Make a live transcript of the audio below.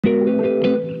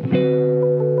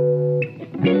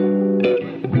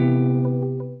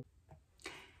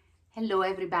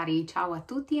everybody, ciao a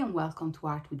tutti and welcome to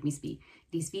Art with Miss B.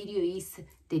 This video is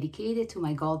dedicated to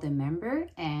my golden member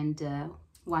and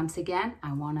once again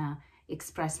I want to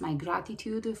express my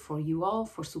gratitude for you all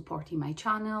for supporting my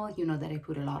channel. You know that I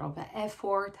put a lot of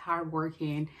effort, hard work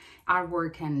and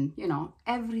you know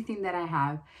everything that I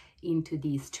have into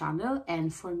this channel,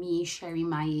 and for me sharing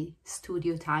my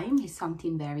studio time is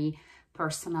something very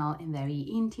personal and very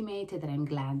intimate that I'm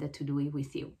glad to do it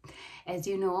with you. As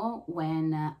you know,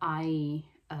 when I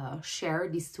share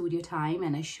this studio time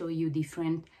and I show you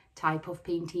different type of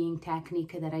painting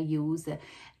technique that I use,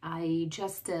 I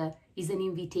just is an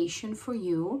invitation for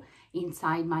you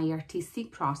inside my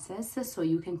artistic process, so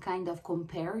you can kind of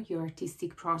compare your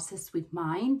artistic process with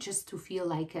mine, just to feel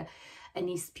like an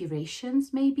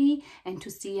inspirations maybe, and to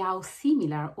see how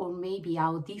similar or maybe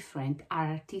how different our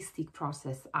artistic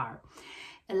process are.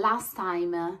 Last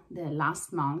time, the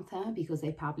last month, because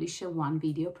I publish one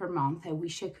video per month, I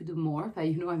wish I could do more, but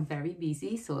you know I'm very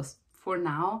busy, so for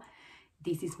now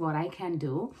this is what I can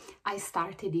do. I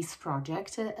started this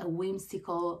project, a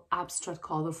whimsical, abstract,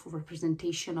 colorful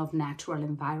representation of natural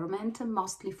environment,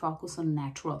 mostly focused on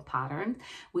natural pattern,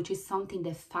 which is something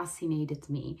that fascinated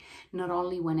me, not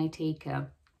only when I paint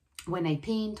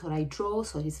or I draw,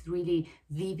 so it's really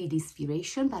vivid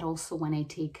inspiration, but also when I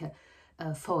take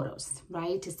photos,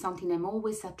 right? It's something I'm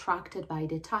always attracted by,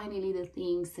 the tiny little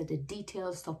things, the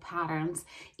details of patterns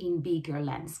in bigger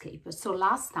landscape. So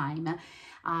last time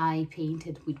I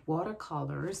painted with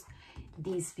watercolors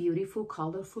this beautiful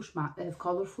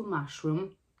colorful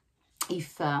mushroom.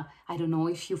 If I don't know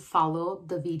if you follow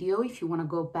the video, if you want to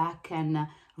go back and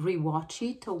rewatch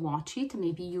it or watch it,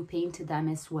 maybe you painted them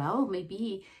as well,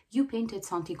 maybe you painted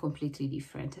something completely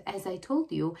different. As I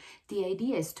told you, the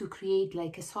idea is to create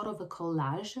like a sort of a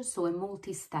collage, so a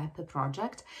multi-step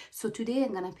project. So today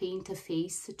I'm gonna paint a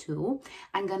face too.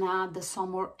 I'm gonna add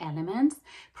some more elements,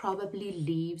 probably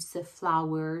leaves,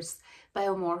 flowers,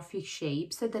 biomorphic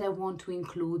shapes that I want to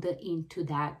include into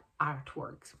that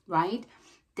artwork, right?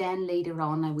 Then later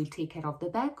on I will take care of the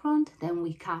background, then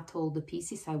we cut all the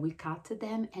pieces, I will cut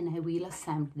them and I will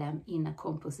assemble them in a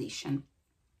composition.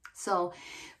 So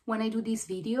when I do this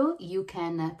video, you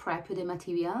can prep the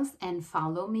materials and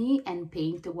follow me and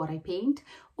paint what I paint,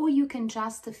 or you can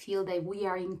just feel that we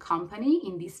are in company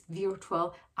in this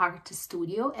virtual art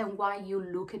studio, and while you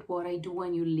look at what I do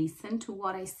and you listen to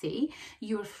what I say,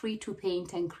 you're free to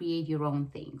paint and create your own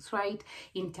things, right?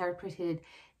 Interpreted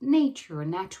nature,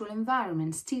 natural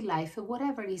environment, still life,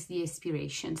 whatever is the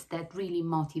inspirations that really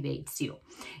motivates you.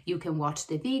 You can watch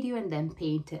the video and then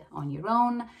paint on your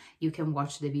own. You can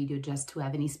watch the video just to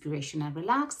have an inspiration and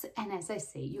relax. And as I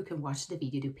say, you can watch the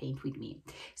video to paint with me.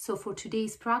 So for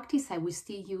today's practice, I will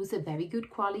still use a very good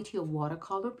quality of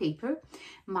watercolor paper,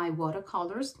 my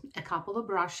watercolors, a couple of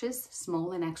brushes,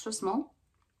 small and extra small,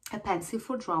 a pencil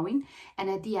for drawing, and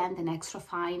at the end an extra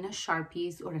fine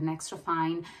Sharpies or an extra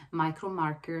fine micro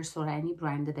markers or any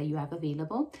brand that you have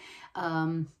available.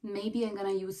 Maybe I'm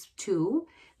gonna use two,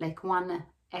 like one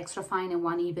extra fine and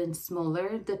one even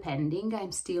smaller, depending.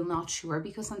 I'm still not sure,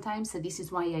 because sometimes this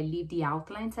is why I leave the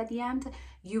outlines at the end.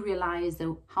 You realize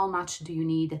how much do you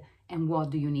need and what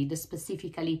do you need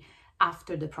specifically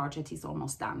after the project is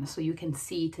almost done, so you can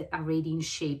see it already in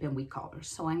shape and with colors.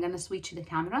 So I'm gonna switch the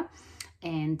camera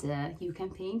and you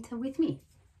can paint with me.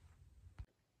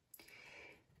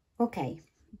 Okay,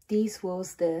 this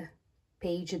was the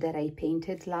page that I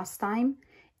painted last time,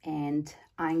 and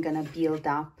I'm gonna build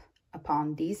up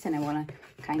upon this, and I want to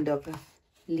kind of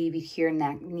leave it here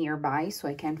nearby so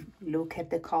I can look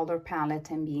at the color palette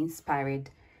and be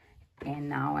inspired. And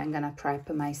now I'm gonna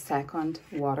prep my second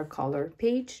watercolor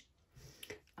page.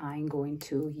 I'm going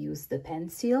to use the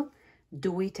pencil,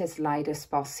 do it as light as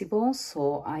possible,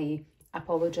 so I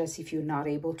apologize if you're not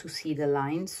able to see the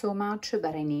lines so much,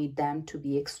 but I need them to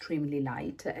be extremely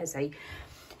light. As I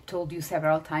told you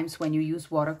several times, when you use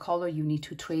watercolor, you need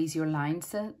to trace your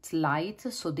lines light,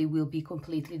 so they will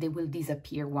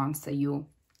disappear once you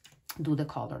do the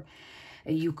color.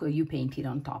 You paint it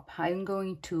on top. I'm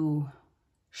going to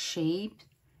shape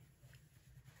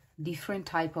different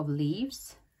type of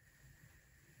leaves,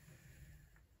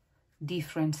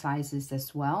 different sizes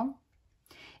as well.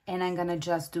 And I'm gonna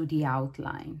just do the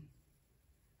outline.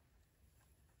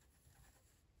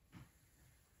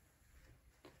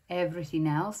 Everything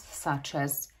else, such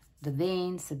as the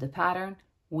veins, the pattern,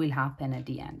 will happen at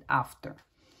the end, after.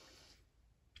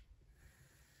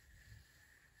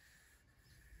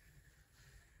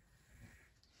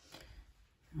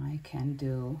 I can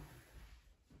do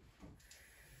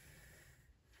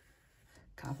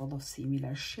a couple of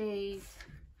similar shades.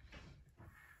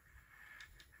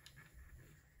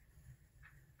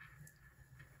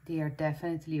 They are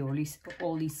definitely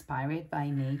all inspired by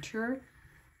nature,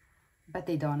 but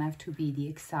they don't have to be the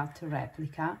exact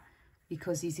replica,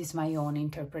 because this is my own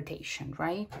interpretation,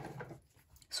 right?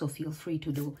 So feel free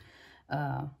to do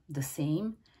the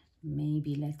same.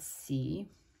 Maybe, let's see.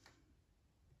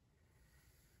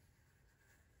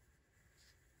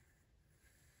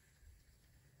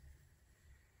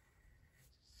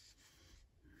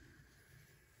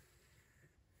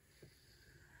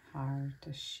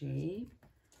 Heart shape,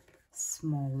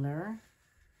 smaller.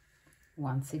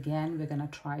 Once again, we're gonna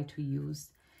try to use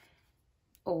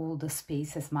all the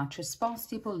space as much as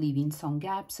possible, leaving some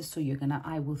gaps, so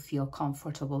I will feel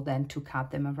comfortable then to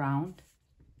cut them around.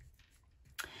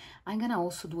 I'm gonna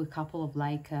also do a couple of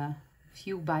like a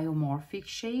few biomorphic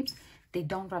shapes. They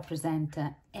don't represent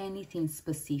anything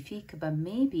specific, but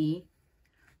maybe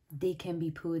they can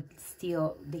be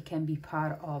they can be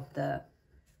part of the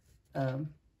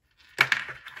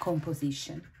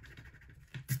composition.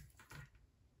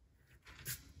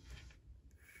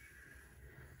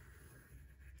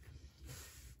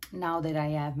 Now that I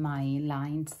have my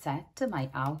lines set, my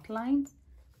outlines,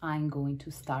 I'm going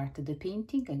to start the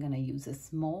painting. I'm going to use a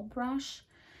small brush,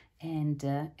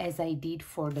 and as I did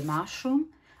for the mushroom,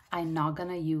 I'm not going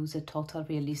to use a total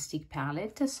realistic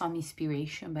palette. Some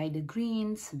inspiration by the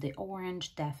greens, the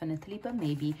orange definitely, but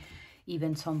maybe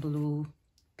even some blue,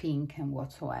 pink, and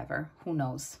whatsoever, who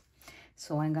knows.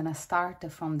 So I'm going to start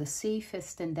from the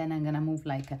safest, and then I'm going to move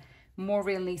like a more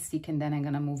realistic, and then I'm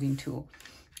going to move into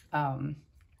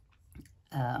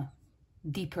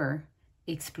deeper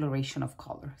exploration of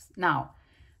colors. Now,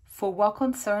 for what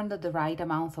concerned the right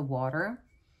amount of water,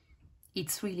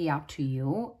 it's really up to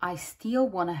you. I still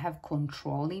want to have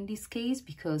control in this case,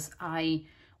 because I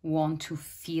want to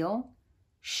feel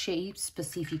shapes,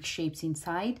 specific shapes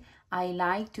inside. I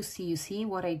like to see, you see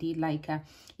what I did, like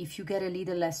if you get a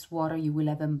little less water, you will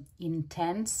have an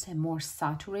intense and more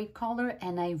saturated color,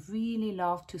 and I really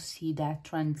love to see that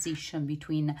transition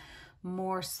between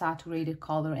more saturated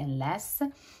color and less.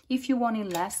 If you want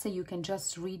it less, you can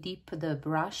just re-dip the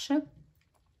brush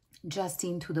just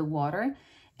into the water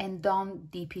and don't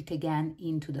dip it again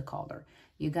into the color.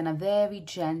 You're gonna very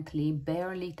gently,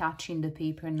 barely touching the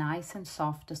paper, nice and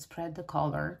soft, spread the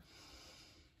color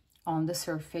on the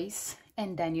surface,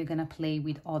 and then you're gonna play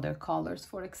with other colors,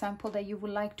 for example, that you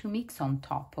would like to mix on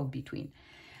top or between.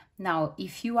 Now,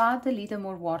 if you add a little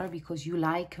more water because you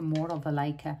like more of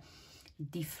a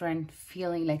different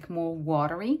feeling, like more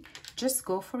watery, just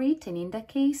go for it. And in that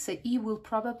case, it will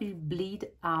probably bleed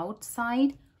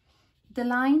outside the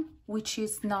line, which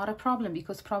is not a problem,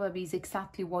 because probably is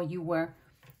exactly what you were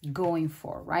going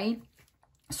for, right?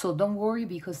 So don't worry,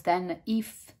 because then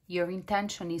if your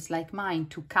intention is like mine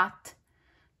to cut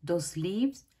those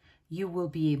leaves, you will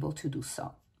be able to do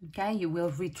so, okay? You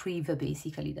will retrieve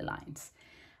basically the lines.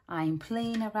 I'm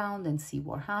playing around and see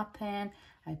what happened.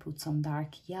 I put some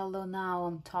dark yellow now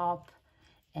on top,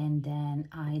 and then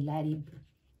I let it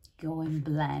go and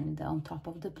blend on top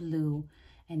of the blue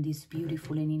and this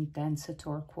beautiful and intense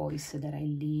turquoise that I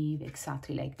leave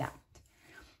exactly like that.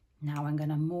 Now I'm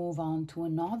gonna move on to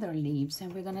another leaves,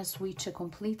 and we're gonna switch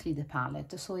completely the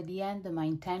palette. So at the end, my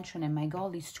intention and my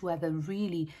goal is to have a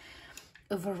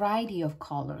variety of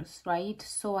colors, right?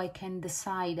 So I can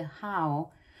decide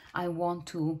how I want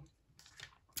to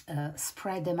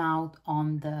spread them out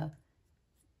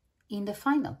in the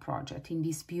final project, in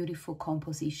this beautiful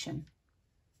composition.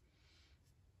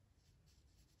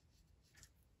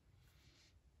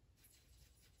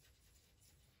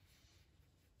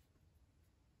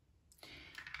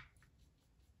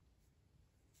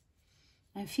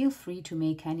 And feel free to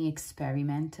make any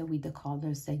experiment with the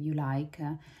colors that you like.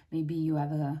 Maybe you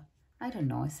have I don't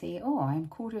know, say, oh, I'm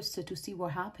curious to see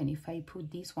what happens if I put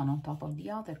this one on top of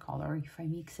the other color, if I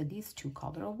mix these two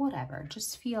colors or whatever.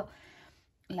 Just feel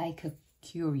like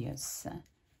curious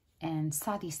and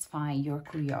satisfy your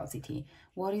curiosity.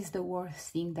 What is the worst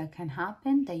thing that can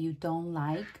happen? That you don't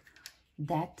like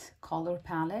that color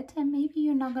palette, and maybe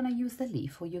you're not gonna use the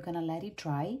leaf, or you're gonna let it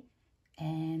dry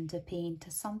and paint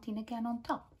something again on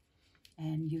top,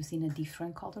 and using a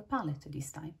different color palette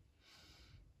this time.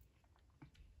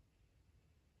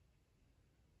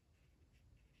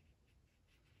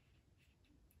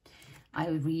 I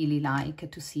really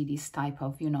like to see this type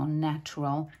of,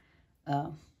 natural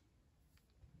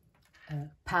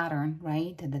pattern,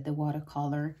 right, that the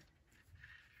watercolor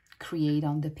create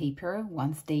on the paper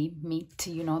once they meet,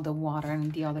 the water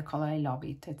and the other color. I love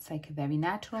it. It's like very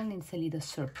natural, and it's a little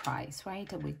surprise,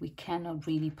 right? We cannot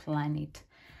really plan it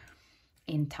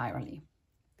entirely.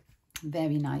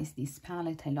 Very nice, this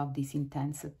palette. I love this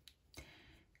intense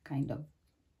kind of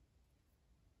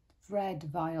red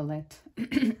violet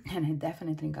and I'm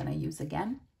definitely gonna use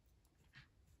again.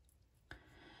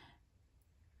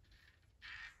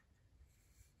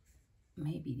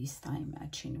 Maybe this time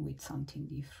matching with something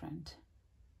different.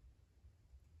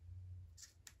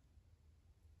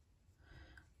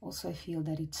 Also, I feel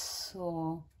that it's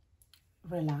so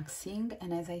relaxing,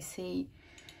 and as I say,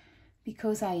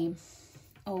 because I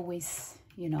always,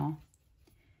 you know,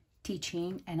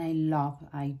 teaching, and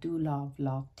I do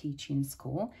love teaching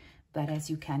school, but as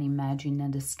you can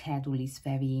imagine, the schedule is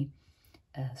very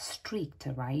strict,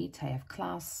 right? I have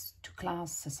class to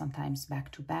class, sometimes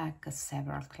back to back,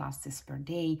 several classes per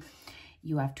day.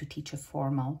 You have to teach a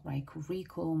formal, right,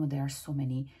 curriculum. There are so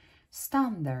many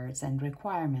standards and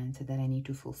requirements that I need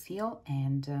to fulfill,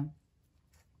 and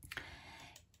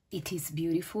it is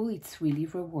beautiful. It's really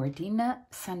rewarding.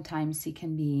 Sometimes it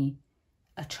can be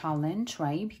a challenge,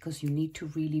 right? Because you need to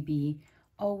really be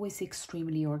always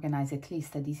extremely organized. At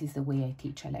least this is the way I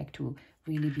teach. I like to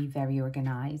really be very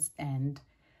organized, and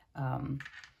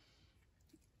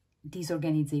this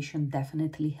organization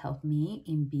definitely helped me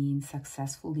in being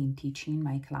successful in teaching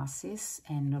my classes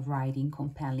and writing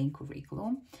compelling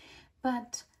curriculum.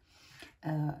 But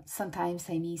sometimes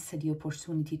I miss the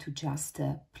opportunity to just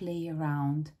play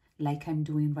around like I'm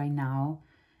doing right now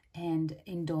and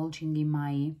indulging in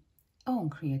my own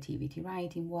creativity,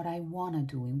 right? In what I want to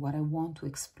do, in what I want to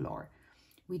explore,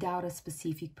 without a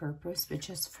specific purpose, but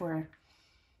just for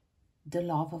the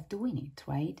love of doing it,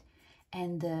 right?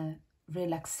 And the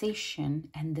relaxation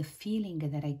and the feeling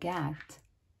that I get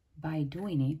by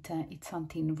doing it, it's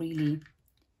something really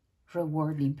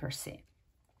rewarding per se.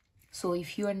 So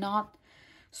if you're not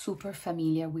super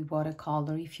familiar with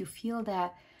watercolor, if you feel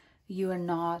that you're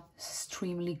not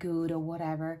extremely good or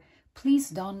whatever, please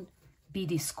don't be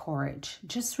discouraged.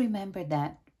 Just remember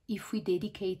that if we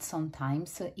dedicate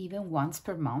sometimes, even once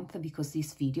per month, because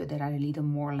this video that are a little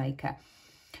more like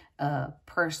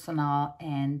personal,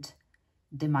 and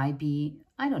they might be,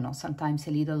 I don't know, sometimes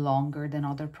a little longer than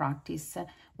other practice.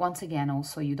 Once again,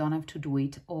 also, you don't have to do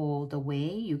it all the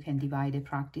way. You can divide the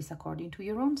practice according to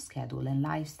your own schedule and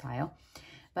lifestyle.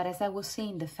 But as I was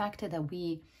saying, the fact that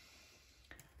we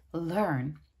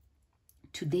learn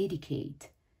to dedicate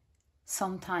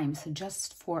sometimes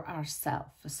just for ourselves,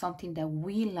 something that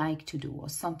we like to do, or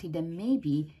something that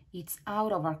maybe it's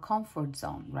out of our comfort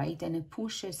zone, right? And it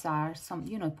pushes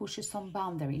pushes some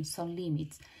boundaries, some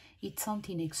limits. It's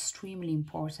something extremely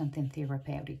important and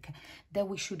therapeutic that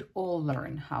we should all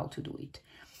learn how to do it.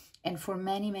 And for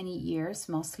many, many years,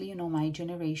 mostly, you know, my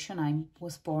generation, I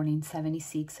was born in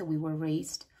 76, so we were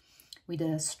raised with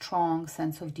a strong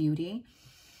sense of duty,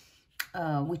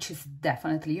 which is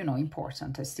definitely, you know,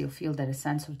 important. I still feel that a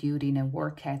sense of duty and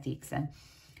work ethics and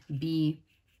be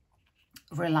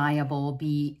reliable,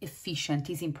 be efficient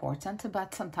is important,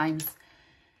 but sometimes,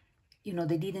 you know,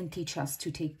 they didn't teach us to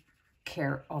take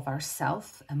care of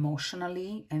ourselves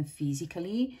emotionally and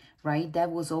physically, right?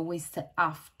 That was always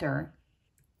after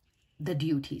the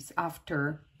duties,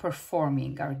 after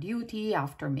performing our duty,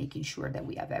 after making sure that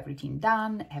we have everything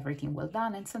done, everything well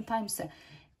done, and sometimes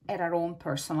at our own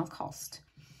personal cost.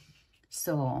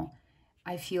 So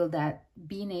I feel that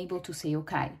being able to say,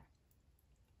 okay,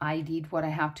 I did what I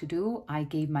have to do, I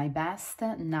gave my best,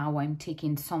 now I'm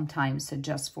taking some time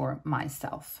just for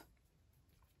myself,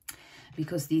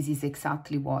 because this is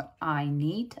exactly what I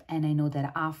need. And I know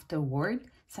that afterward,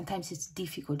 sometimes it's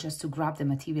difficult just to grab the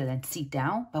material and sit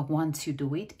down, but once you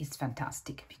do it, it's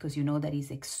fantastic, because you know that is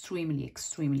extremely,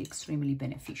 extremely, extremely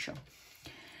beneficial.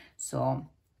 So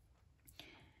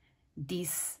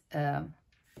this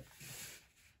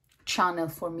channel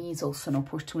for me is also an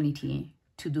opportunity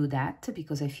to do that,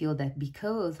 because I feel that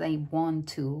because I want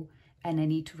to, and I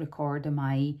need to record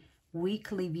my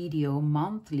weekly video,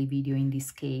 monthly video in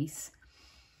this case,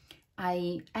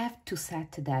 I have to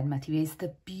set that material. It's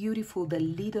the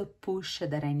little push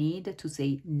that I need to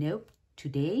say, nope,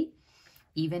 today,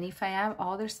 even if I have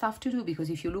other stuff to do, because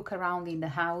if you look around in the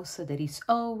house, there is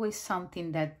always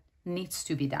something that needs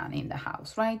to be done in the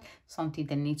house, right? Something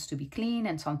that needs to be clean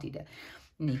and something that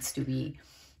needs to be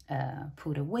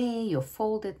put away or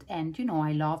folded. And, you know,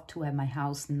 I love to have my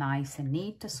house nice and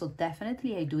neat. So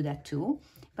definitely I do that too.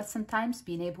 But sometimes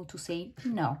being able to say,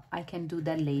 no, I can do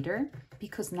that later,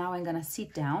 because now I'm going to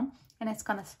sit down and it's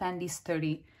going to spend these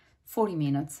 30-40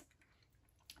 minutes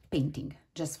painting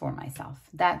just for myself.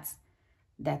 That's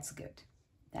good.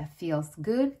 That feels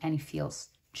good, and it feels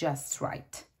just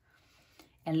right.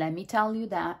 And let me tell you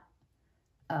that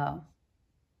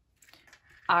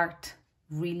art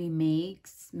really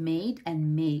makes my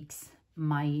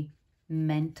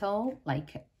mental,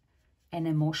 like, and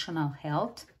emotional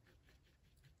health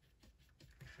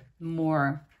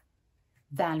more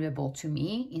valuable to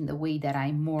me in the way that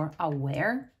I'm more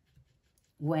aware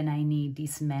when I need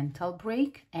this mental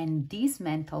break. And this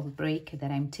mental break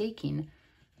that I'm taking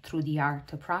through the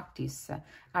art practice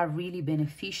are really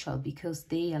beneficial because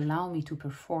they allow me to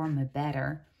perform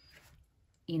better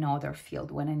in other field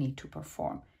when I need to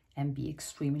perform and be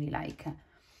extremely like,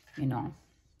 you know,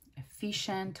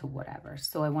 efficient or whatever.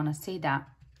 So I want to say that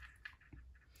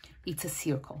it's a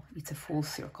circle, it's a full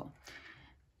circle.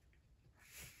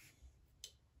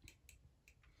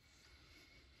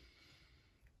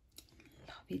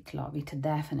 Love it,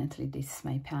 definitely. This is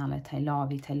my palette. I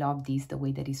love it. I love this, the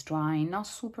way that it's drying. Not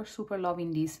super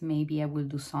loving this. Maybe I will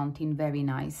do something very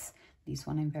nice. This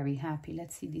one I'm very happy.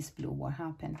 Let's see this blue, what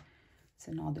happened. It's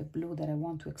another blue that I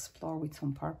want to explore with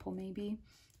some purple maybe.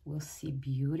 We'll see.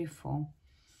 Beautiful.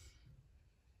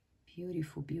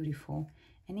 Beautiful, beautiful.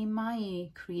 And in my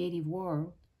creative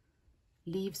world,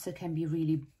 leaves can be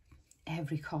really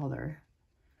every color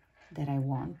that I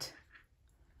want.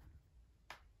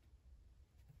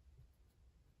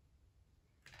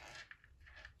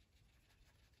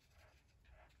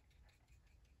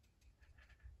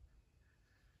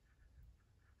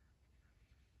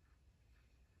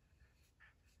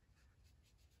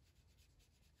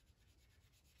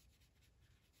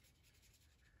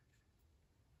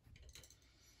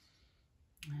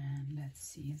 And let's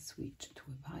see, switch to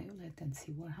a violet and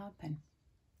see what happens.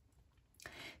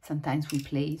 Sometimes we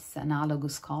place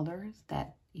analogous colors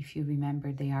that, if you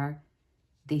remember,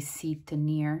 they sit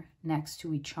next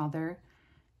to each other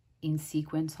in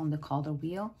sequence on the color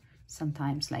wheel.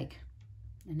 Sometimes like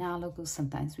analogous,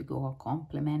 sometimes we go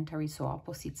complementary, so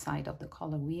opposite side of the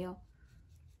color wheel,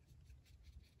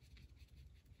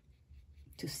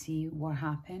 to see what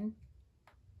happened.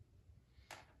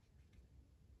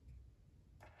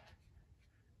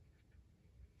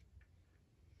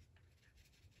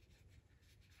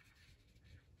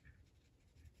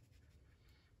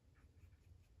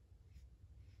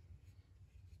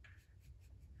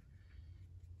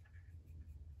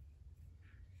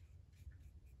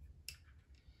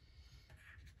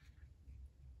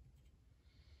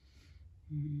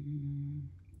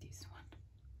 This one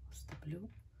was the blue.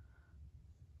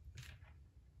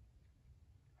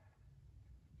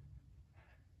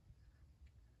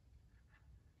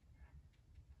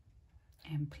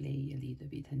 And play a little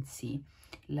bit and see.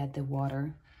 Let the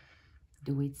water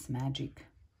do its magic.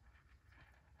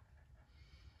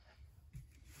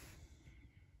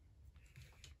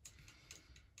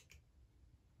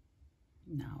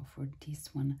 Now for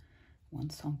this one, I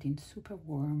want something super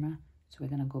warm. So we're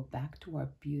gonna go back to our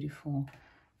beautiful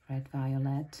red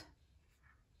violet.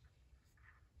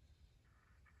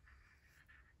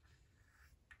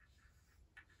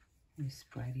 We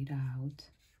spread it out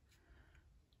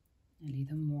a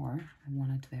little more. I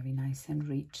want it very nice and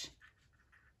rich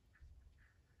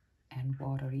and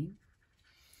watery.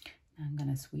 I'm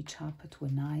gonna switch up to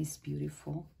a nice,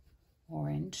 beautiful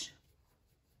orange.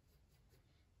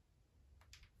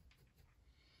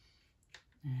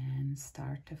 And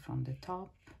start from the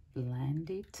top, blend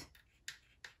it.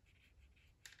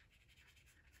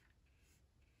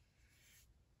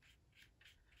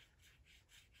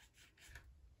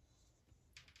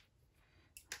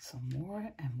 Some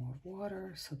more and more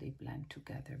water so they blend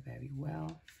together very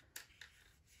well.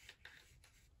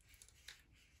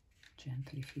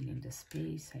 Gently filling the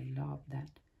space. I love that.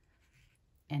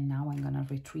 And now I'm gonna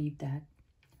retrieve that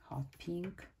hot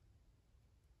pink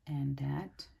and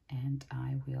that, and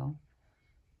I will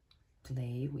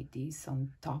play with this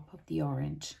on top of the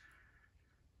orange,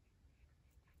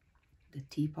 the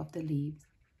tip of the leaves.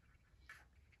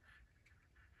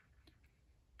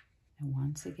 And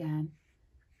once again,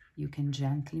 you can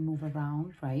gently move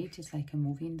around, right? It's like a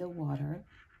move in the water,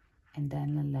 and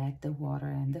then let the water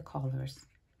and the colors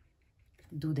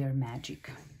do their magic.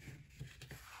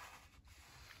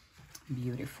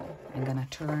 Beautiful. I'm gonna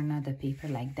turn the paper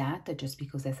like that just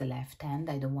because as a left hand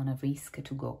I don't want to risk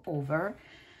to go over,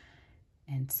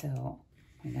 and so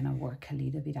I'm gonna work a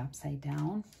little bit upside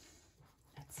down.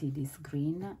 Let's see this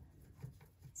green.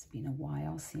 It's been a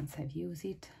while since I've used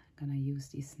it. I'm gonna use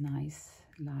this nice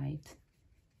light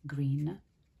green.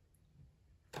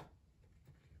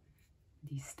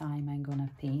 This time I'm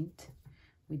gonna paint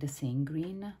with the same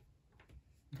green,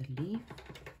 the leaf,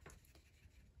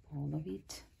 all of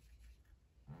it.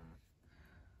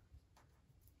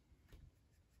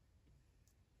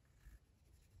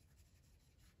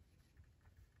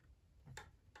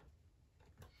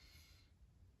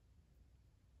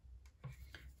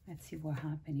 Let's see what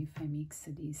happens if I mix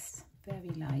this very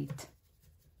light,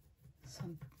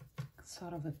 some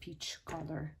sort of a peach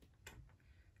color,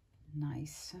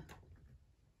 Nice.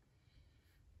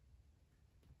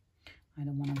 I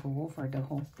don't want to go over the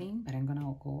whole thing, but I'm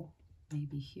gonna go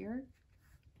maybe here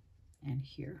and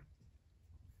here.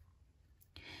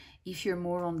 If you're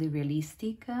more on the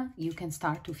realistic, you can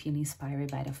start to feel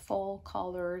inspired by the fall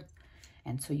colors.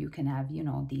 And so you can have, you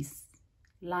know, these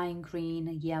lime green,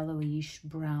 yellowish,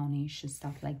 brownish,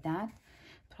 stuff like that.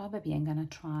 Probably I'm gonna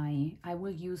try, I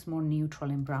will use more neutral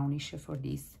and brownish for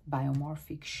these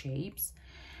biomorphic shapes.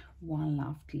 One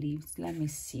left leaves, let me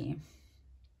see.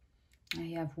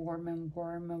 I have warm and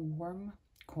warm and warm,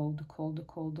 cold, cold,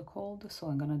 cold, cold. So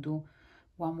I'm gonna do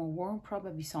one more warm,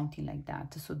 probably something like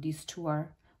that. So these two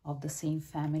are of the same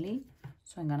family.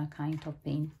 So I'm gonna kind of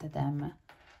paint them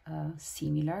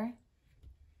similar.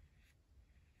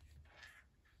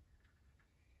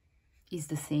 It's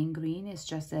the same green, it's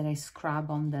just that I scrub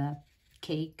on the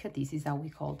cake. This is how we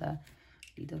call the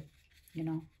little, you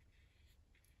know,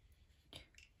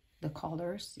 the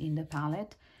colors in the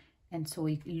palette. And so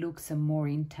it looks more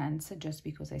intense just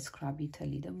because I scrub it a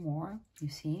little more, you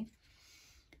see.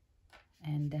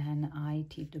 And then I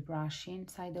dip the brush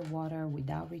inside the water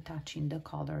without retouching the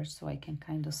colors, so I can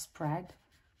kind of spread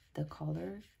the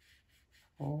color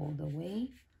all the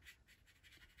way.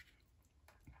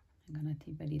 I'm gonna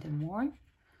tip a little more,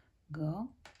 go,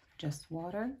 just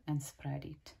water and spread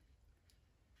it.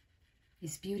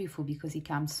 It's beautiful because it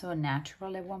comes so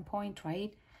natural at one point,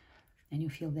 right? And you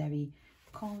feel very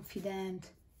confident.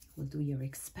 We'll do your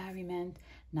experiment.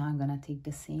 Now I'm gonna take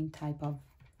the same type of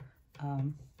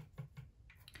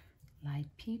light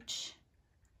peach,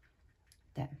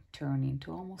 then turn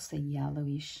into almost a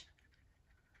yellowish.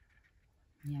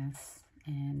 Yes,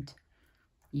 and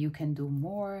you can do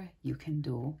more, you can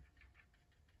do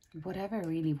whatever,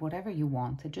 really, whatever you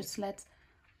want. Just let's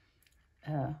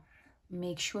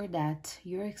make sure that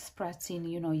you're expressing,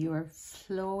 you know, you're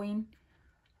flowing.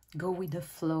 Go with the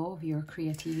flow of your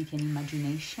creativity and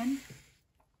imagination.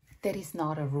 There is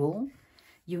not a rule.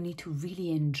 You need to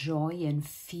really enjoy and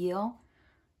feel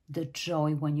the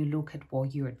joy when you look at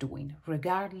what you're doing,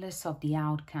 regardless of the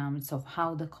outcomes of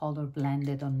how the color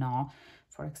blended or not.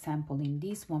 For example, in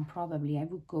this one, probably I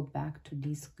would go back to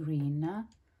this green,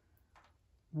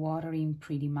 watering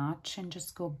pretty much, and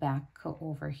just go back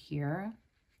over here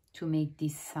to make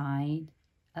this side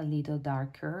a little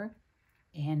darker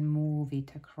and move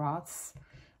it across.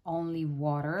 Only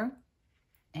water.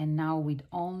 And now with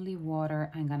only water,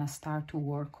 I'm gonna start to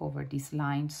work over this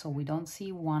line, so we don't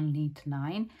see one neat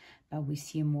line, but we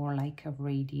see more like a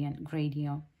gradient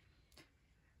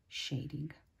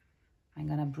shading. I'm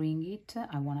gonna bring it,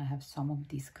 I wanna have some of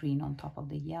this green on top of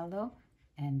the yellow,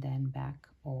 and then back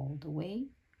all the way.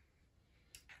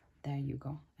 There you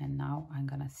go. And now I'm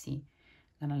gonna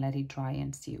let it dry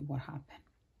and see what happened.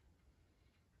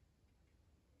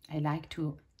 I like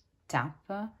to tap,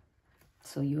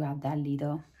 so you have that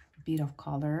little bit of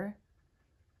color.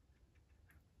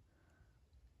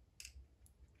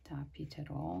 Tap it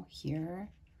at all here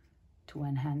to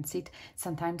enhance it.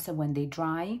 Sometimes when they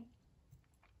dry,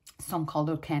 some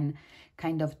color can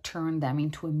kind of turn them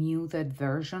into a muted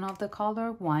version of the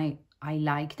color. Why I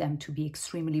like them to be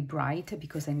extremely bright,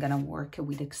 because I'm gonna work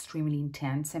with extremely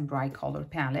intense and bright color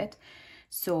palette.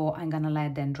 So I'm gonna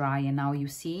let them dry, and now you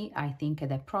see, I think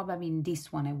that probably in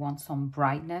this one I want some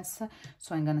brightness.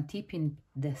 So I'm gonna tip in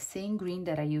the same green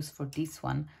that I used for this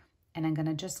one, and I'm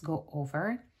gonna just go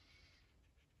over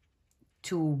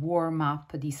to warm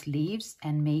up these leaves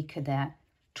and make the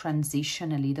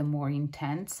transition a little more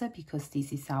intense, because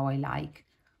this is how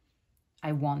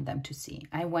I want them to see.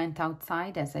 I went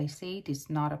outside, as I said, it's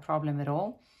not a problem at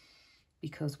all,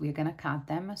 because we're gonna cut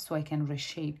them so I can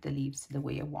reshape the leaves the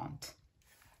way I want.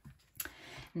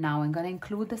 Now I'm gonna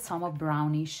include some of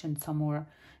brownish and some more,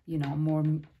 you know, more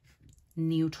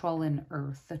neutral and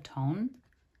earth tone.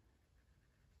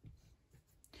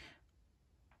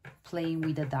 Playing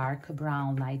with the dark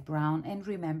brown, light brown. And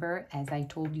remember, as I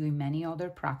told you in many other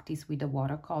practice with the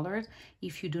watercolors,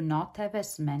 if you do not have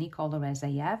as many colors as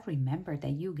I have, remember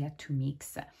that you get to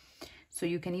mix. So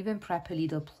you can even prep a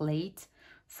little plate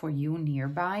for you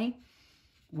nearby,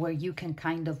 where you can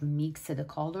kind of mix the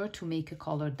color to make a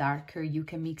color darker. You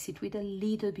can mix it with a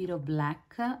little bit of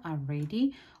black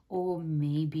already, or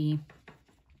maybe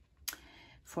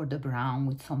for the brown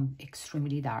with some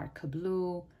extremely dark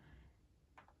blue.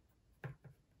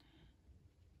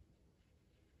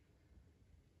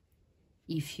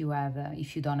 If you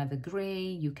don't have a gray,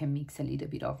 you can mix a little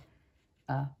bit of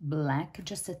black,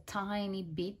 just a tiny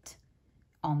bit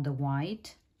on the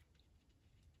white.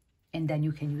 And then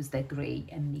you can use that gray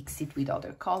and mix it with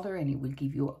other color, and it will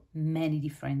give you many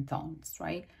different tones,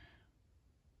 right?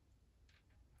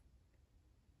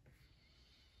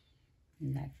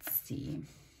 Let's see.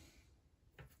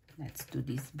 Let's do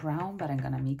this brown, but I'm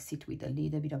gonna mix it with a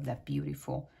little bit of that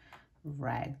beautiful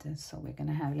red. So we're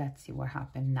gonna have, let's see what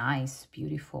happened. Nice,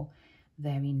 beautiful,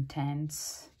 very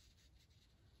intense.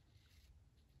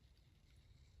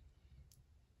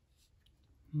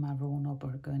 Maroon or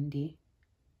burgundy.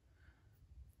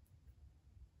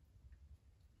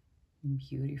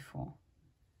 Beautiful.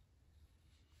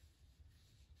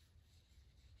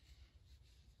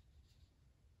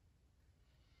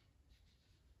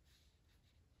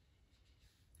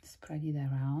 Spread it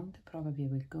around, probably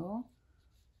will go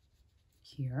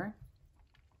here.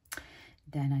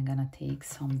 Then I'm gonna take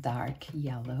some dark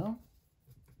yellow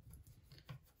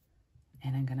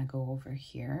and I'm gonna go over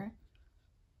here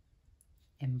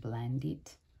and blend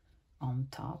it on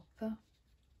top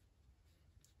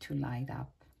to light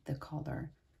up the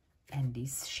color and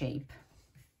this shape.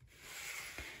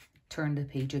 Turn the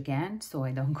page again so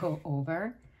I don't go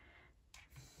over.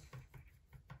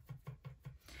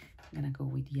 I'm gonna go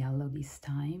with yellow this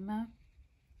time.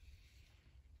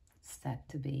 Set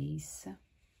the base.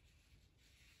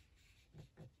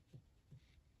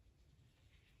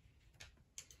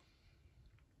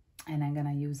 And I'm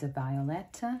gonna use a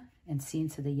violet, and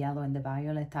since the yellow and the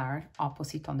violet are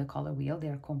opposite on the color wheel,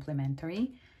 they're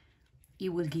complementary,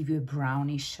 it will give you a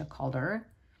brownish color.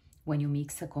 When you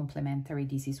mix a complementary,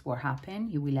 this is what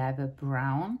happens. You will have a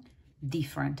brown,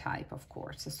 different type, of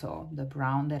course. So the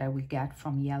brown that I will get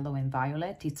from yellow and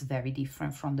violet, it's very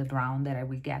different from the brown that I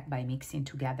will get by mixing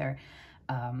together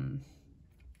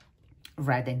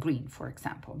red and green, for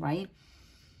example, right?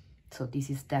 So this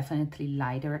is definitely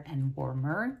lighter and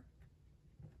warmer.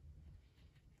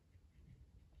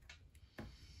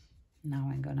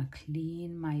 Now I'm gonna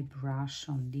clean my brush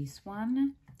on this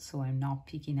one, so I'm not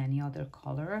picking any other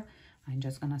color. I'm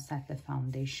just gonna set the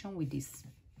foundation with this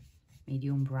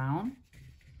medium brown.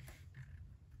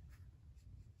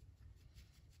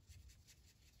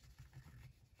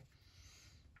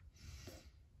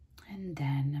 And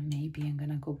then maybe I'm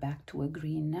gonna go back to a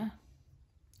green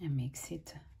and mix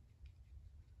it.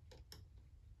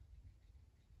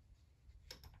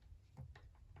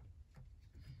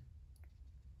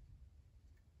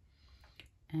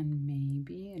 And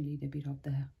maybe a little bit of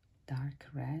the dark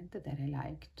red that I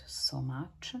liked so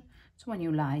much. So when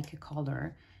you like a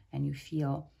color and you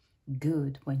feel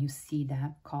good when you see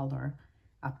that color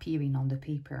appearing on the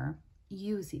paper,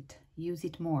 use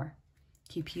it more.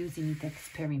 Keep using it,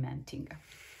 experimenting.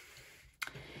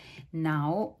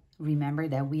 Now, remember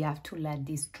that we have to let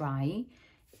this dry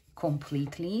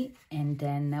completely, and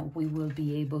then we will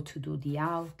be able to do the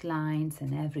outlines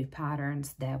and every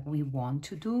patterns that we want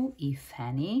to do, if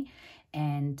any.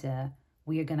 And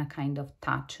we are gonna kind of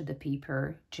touch the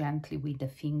paper gently with the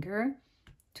finger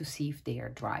to see if they are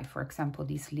dry. For example,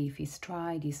 this leaf is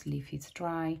dry, this leaf is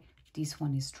dry, this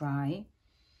one is dry,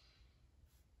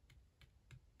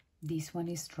 this one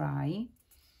is dry,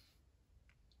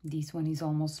 this one is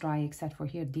almost dry except for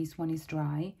here, this one is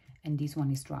dry, and this one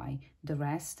is dry. The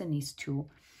rest needs to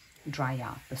dry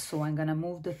up. So I'm gonna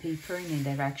move the paper in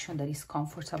a direction that is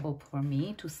comfortable for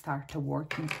me to start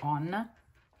working on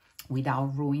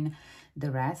without ruining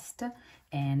the rest.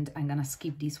 And I'm gonna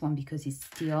skip this one because it's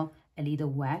still a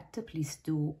little wet. Please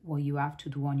do what you have to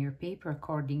do on your paper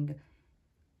according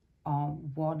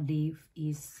on what leaf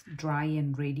is dry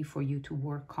and ready for you to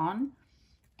work on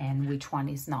and which one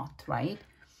is not, right?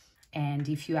 And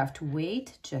if you have to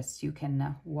wait, just you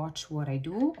can watch what I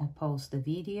do or pause the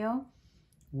video.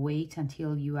 Wait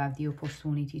until you have the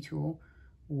opportunity to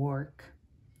work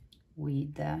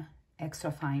with the extra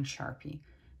fine Sharpie.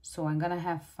 So I'm gonna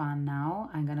have fun now.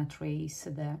 I'm gonna trace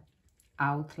the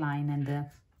outline and the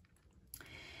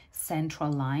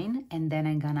central line, and then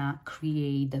I'm gonna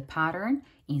create the pattern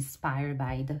inspired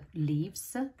by the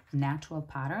leaves, natural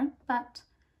pattern, but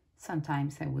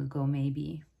sometimes I will go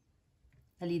maybe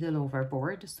a little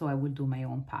overboard, so I will do my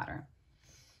own pattern.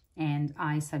 And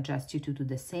I suggest you to do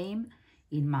the same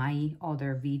in my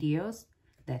other videos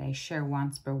that I share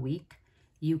once per week.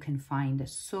 You can find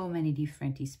so many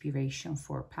different inspiration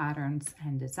for patterns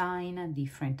and design,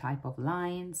 different type of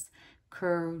lines,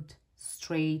 curved,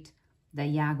 straight,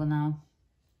 diagonal.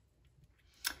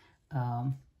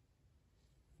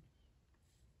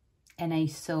 And I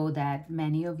saw that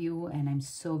many of you, and I'm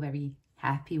so very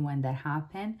happy when that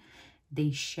happened, they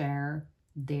share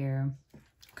their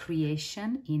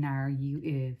creation in our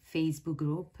Facebook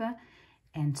group.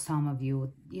 And some of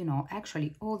you, you know,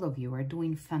 actually all of you are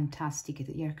doing fantastic.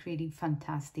 They are creating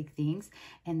fantastic things,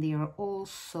 and they are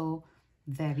also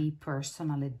very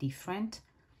personal and different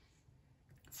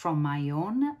from my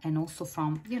own, and also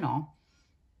from, you know,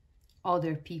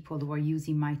 other people who are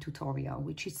using my tutorial,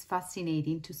 which is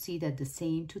fascinating to see that the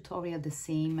same tutorial, the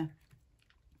same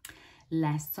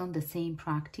lesson, the same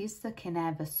practice can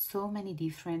have so many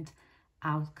different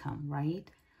outcomes,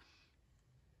 right?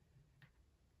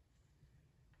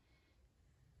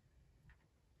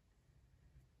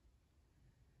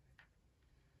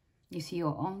 You see,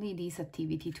 only this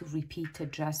activity to repeat a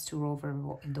gesture over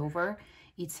and over,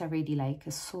 it's already like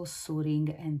so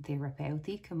soothing and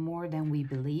therapeutic, more than we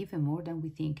believe and more than we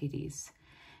think it is.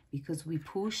 Because we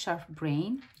push our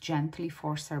brain, gently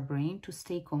force our brain to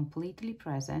stay completely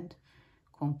present,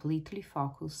 completely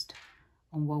focused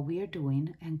on what we are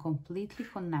doing and completely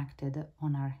connected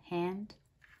on our hand,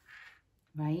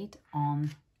 right,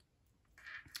 on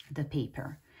the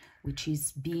paper, which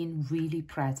is being really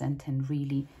present and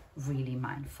really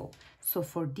mindful. So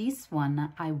for this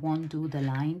one, I won't do the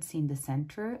lines in the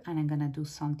center, and I'm gonna do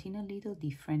something a little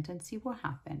different and see what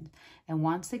happens. And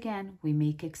once again, we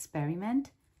make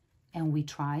experiment and we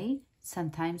try.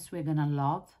 Sometimes we're gonna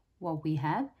love what we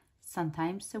have,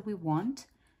 sometimes we won't,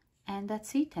 and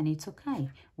that's it, and it's okay.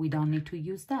 We don't need to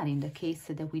use that. In the case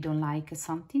that we don't like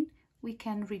something, we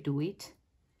can redo it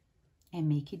and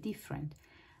make it different.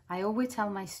 I always tell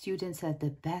my students that the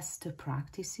best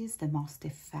practices, the most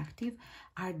effective,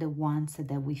 are the ones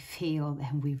that we failed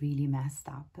and we really messed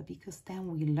up, because then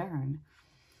we learn,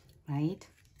 right?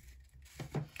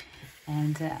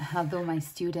 And although my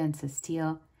students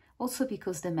still, also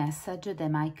because the message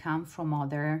that might come from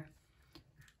other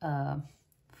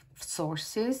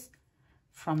sources,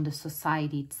 from the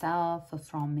society itself,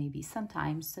 from maybe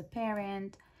sometimes a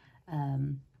parent,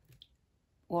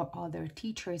 or other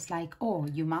teachers, like, oh,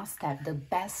 you must have the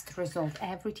best result,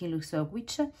 everything looks so,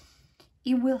 which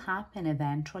it will happen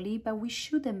eventually, but we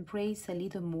should embrace a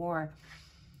little more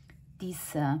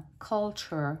this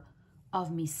culture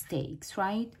of mistakes,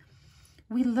 right?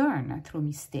 We learn through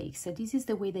mistakes. So this is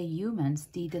the way the humans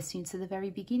did since the very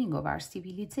beginning of our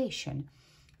civilization.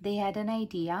 They had an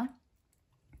idea,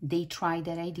 they tried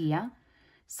that idea,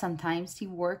 sometimes it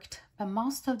worked, but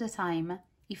most of the time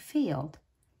it failed.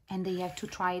 And they have to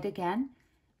try it again,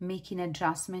 making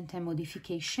adjustment and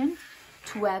modification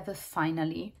to have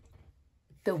finally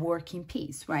the working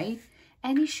piece, right?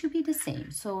 And it should be the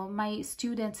same. So my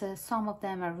students, some of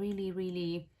them are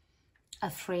really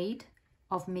afraid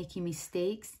of making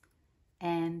mistakes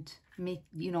and make,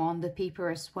 you know, on the paper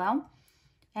as well.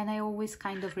 And I always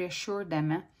kind of reassure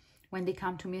them when they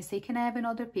come to me and say, can I have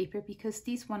another paper because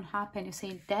this one happened? You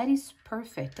say, that is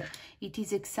perfect. It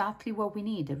is exactly what we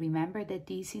need. Remember that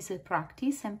this is a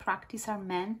practice, and practice are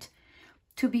meant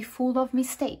to be full of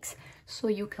mistakes. So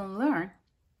you can learn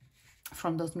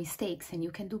from those mistakes and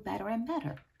you can do better and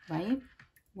better, right?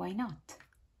 Why not?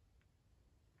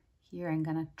 Here I'm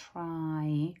gonna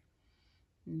try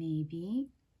maybe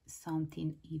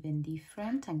something even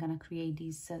different. I'm gonna create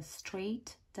these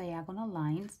straight diagonal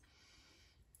lines,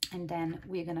 and then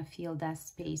we're gonna fill that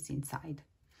space inside.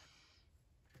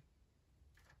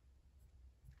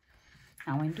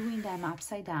 Now I'm doing them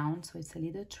upside down, so it's a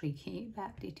little tricky,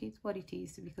 but it is what it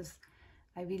is, because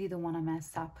I really don't want to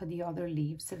mess up the other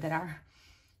leaves that are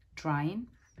drying.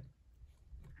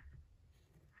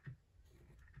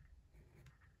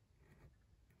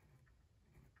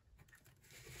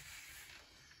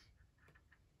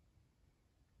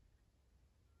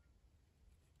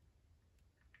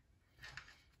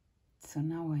 So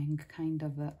now I'm kind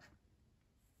of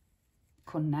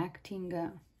connecting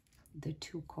the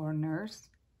two corners,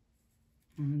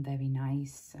 very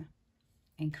nice,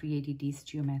 and created this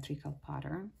geometrical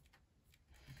pattern.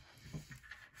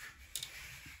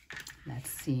 Let's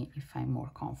see if I'm more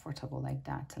comfortable like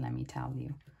that, let me tell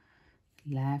you.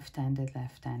 Left-handed,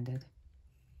 left-handed.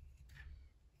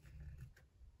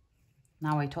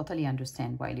 Now I totally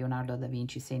understand why Leonardo da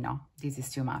Vinci say, no, this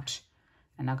is too much.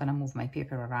 I'm not gonna move my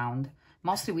paper around,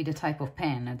 mostly with the type of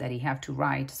pen that he have to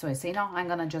write. So I say, no, I'm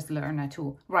gonna just learn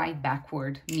to write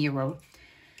backward, mirror.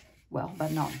 Well,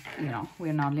 but no, you know,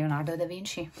 we're not Leonardo da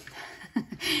Vinci.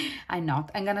 I'm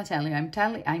not. I'm gonna tell you,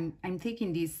 I'm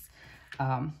taking this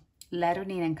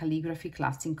lettering and calligraphy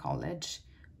class in college,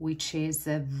 which is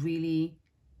really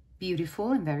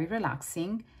beautiful and very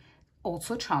relaxing.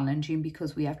 Also challenging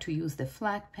because we have to use the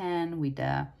flat pen with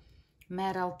the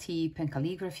metal tip and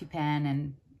calligraphy pen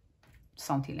and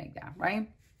something like that, right?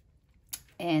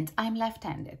 And I'm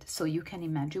left-handed, so you can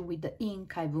imagine with the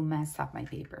ink I will mess up my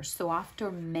paper. So after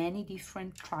many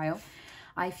different trials,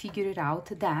 I figured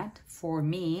out that for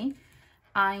me,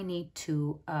 I need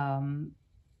to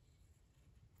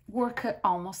work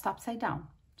almost upside down.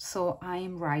 So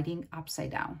I'm writing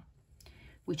upside down,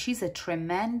 which is a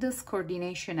tremendous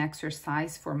coordination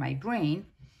exercise for my brain,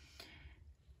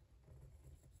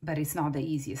 but it's not the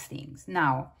easiest things.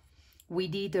 Now, we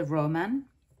did the Roman,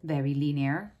 very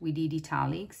linear. We did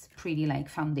italics, pretty like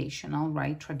foundational,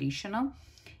 right? Traditional.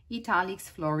 Italics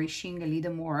flourishing, a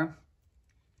little more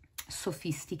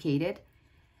sophisticated.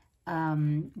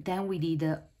 Then we did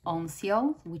the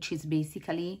uncial, which is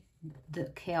basically the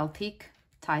Celtic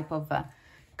type of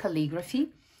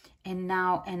calligraphy. And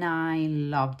I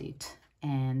loved it.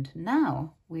 And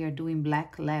now we are doing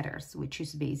black letters, which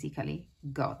is basically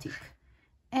Gothic.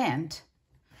 And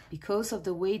because of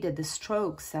the way that the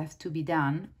strokes have to be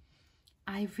done,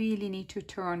 I really need to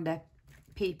turn that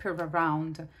paper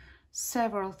around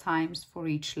several times for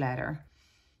each letter.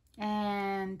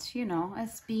 And, you know,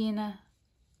 it's been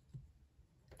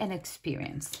an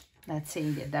experience, let's say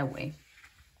it that way.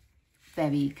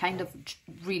 Very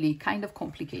really kind of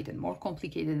complicated, more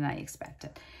complicated than I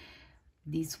expected.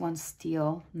 This one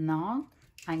still not.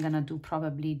 I'm gonna do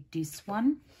probably this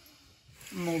one.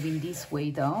 Moving this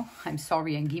way though. I'm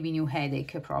sorry, I'm giving you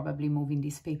headache probably moving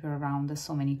this paper around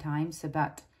so many times,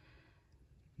 but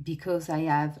because I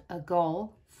have a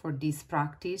goal for this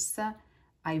practice,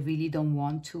 I really don't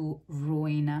want to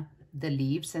ruin the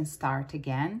leaves and start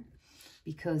again,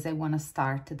 because I want to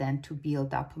start then to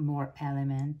build up more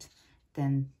element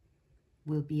than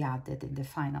will be added in the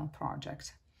final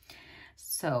project.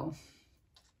 So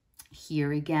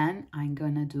here again, I'm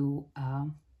gonna do a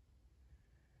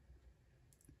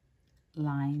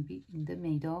line in the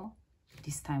middle.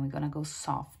 This time we're gonna go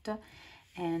soft,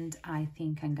 and I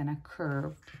think I'm gonna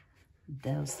curve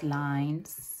those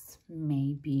lines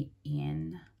maybe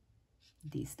in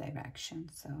this direction.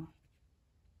 So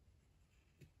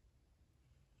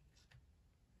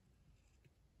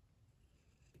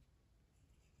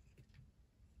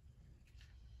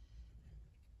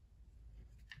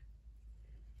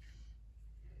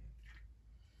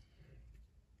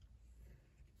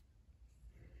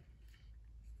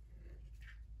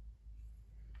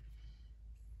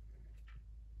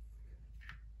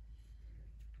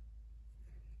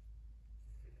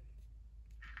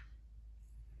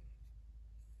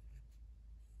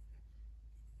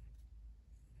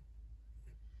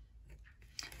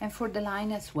and for the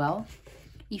line as well,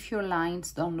 if your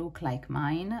lines don't look like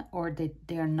mine, or that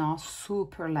they're not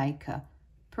super like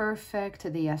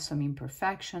perfect, they have some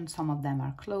imperfections, some of them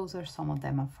are closer, some of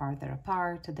them are farther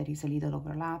apart, there is a little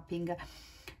overlapping.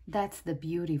 That's the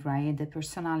beauty, right? The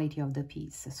personality of the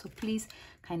piece. So please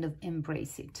kind of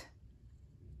embrace it.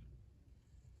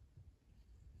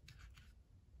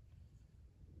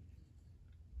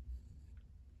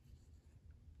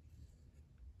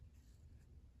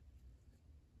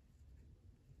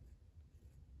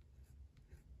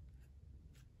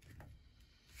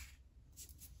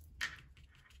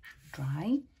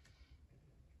 Dry.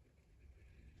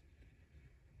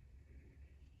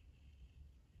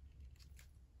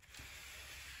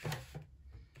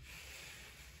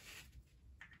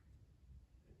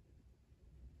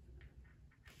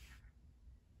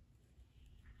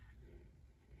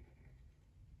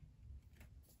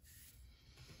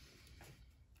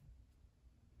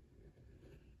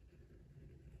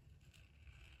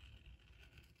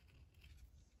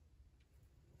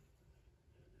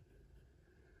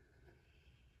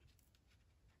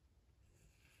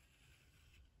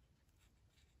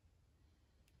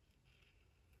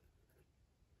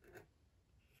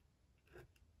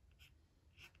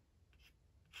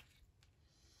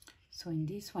 So in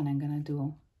this one, I'm gonna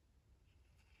do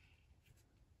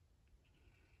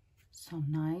some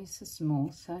nice,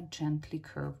 smooth, gently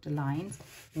curved lines,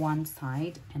 one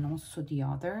side and also the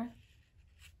other.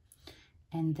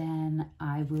 And then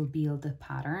I will build a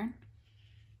pattern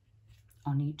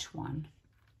on each one.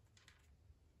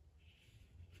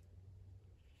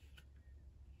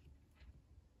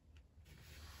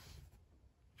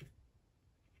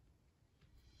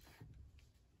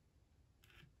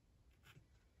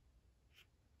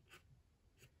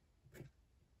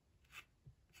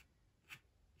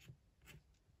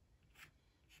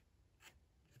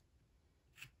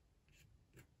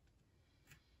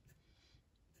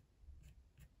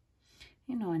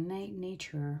 You know, and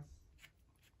nature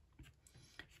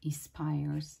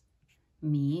inspires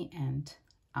me and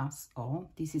us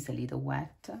all. This is a little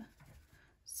wet,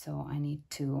 so I need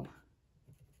to...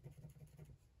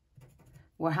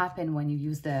 What happened when you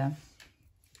use the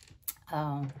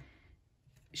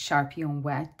Sharpie on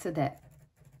wet, that,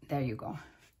 there you go,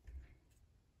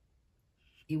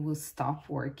 it will stop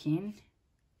working.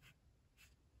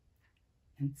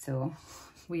 And so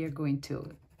we are going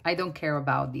to... I don't care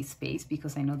about this space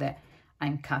because I know that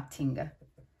I'm cutting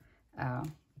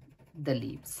the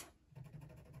leaves.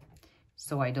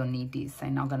 So I don't need this.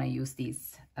 I'm not gonna use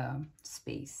this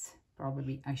space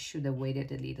Probably I should have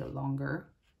waited a little longer.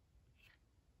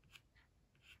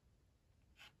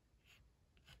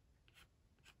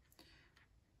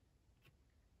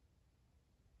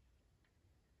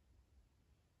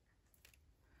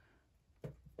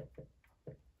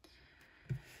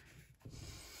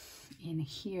 In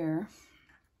here,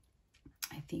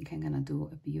 I think I'm gonna do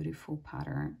a beautiful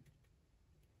pattern.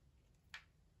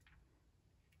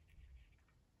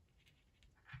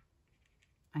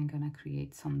 I'm gonna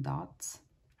create some dots,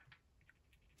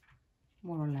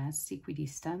 more or less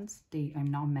equidistant. I'm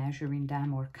not measuring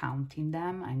them or counting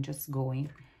them. I'm just going,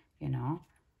 you know,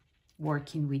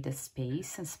 working with the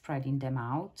space and spreading them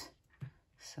out.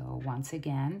 So once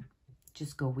again,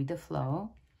 just go with the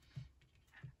flow.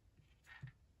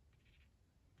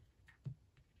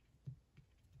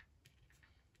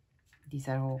 These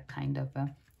are all kind of,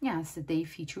 yes, they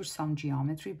feature some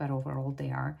geometry, but overall they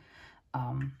are,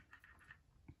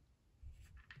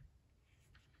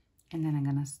 and then I'm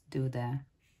gonna do the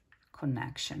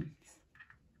connection.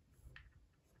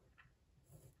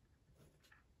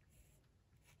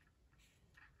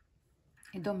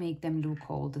 And don't make them look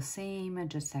all the same,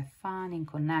 just have fun in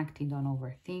connecting, don't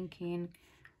overthinking.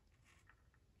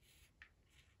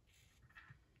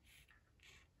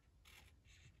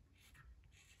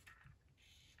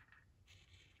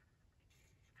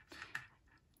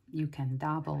 You can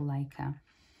double like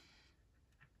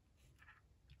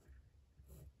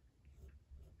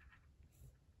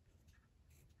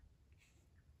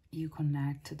you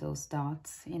connect those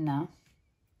dots in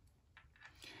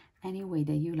any way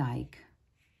that you like.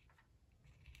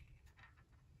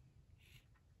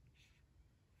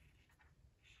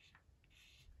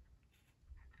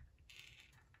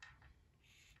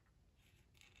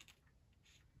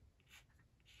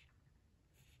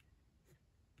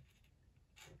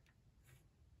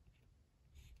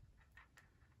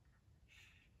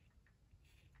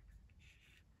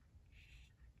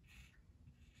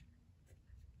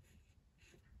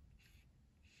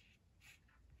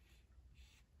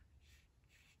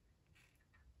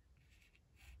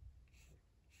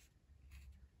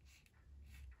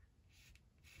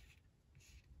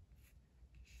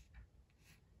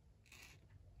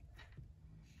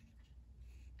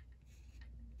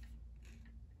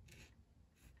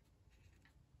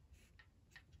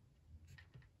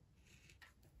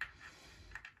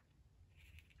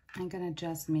 I'm gonna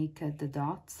just make the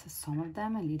dots, some of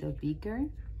them a little bigger,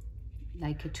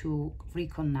 like to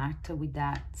reconnect with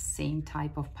that same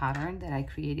type of pattern that I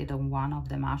created on one of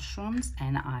the mushrooms,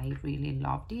 and I really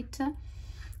loved it.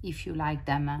 If you like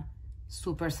them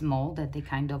super small, that they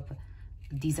kind of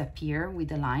disappear with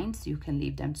the lines, you can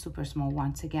leave them super small.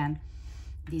 Once again,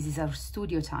 this is our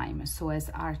studio time, so as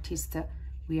artists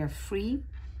we are free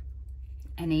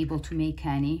and able to make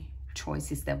any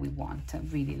choices that we want. I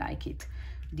really like it.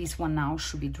 This one now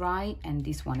should be dry, and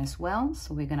this one as well.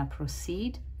 So we're gonna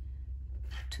proceed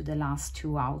to the last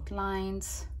two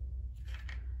outlines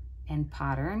and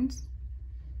patterns.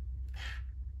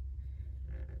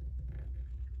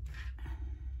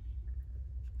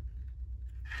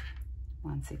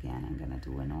 Once again, I'm gonna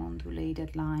do an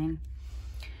undulated line,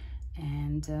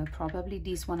 and probably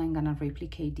this one I'm gonna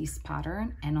replicate this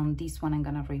pattern, and on this one I'm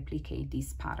gonna replicate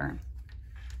this pattern.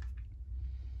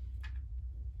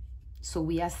 So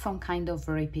we have some kind of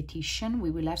repetition.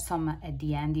 We will have some at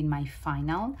the end in my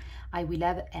final. I will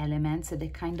have elements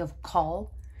that kind of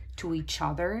call to each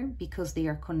other because they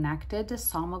are connected.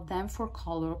 Some of them for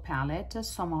color palette,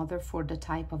 some other for the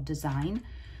type of design,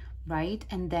 right?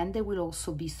 And then there will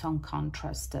also be some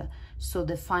contrast. So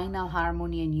the final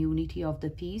harmony and unity of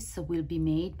the piece will be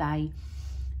made by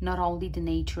not only the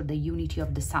nature, the unity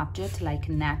of the subject, like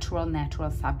natural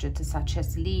subjects such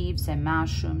as leaves and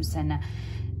mushrooms and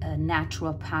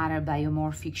natural pattern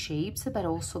biomorphic shapes, but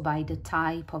also by the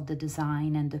type of the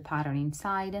design and the pattern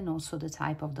inside, and also the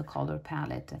type of the color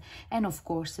palette, and of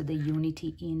course the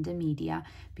unity in the media,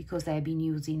 because I've been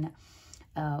using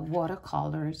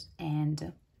watercolors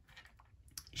and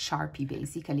sharpie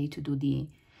basically to do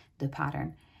the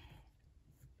pattern.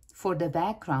 For the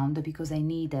background, because I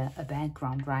need a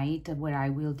background, right, where I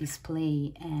will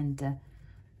display and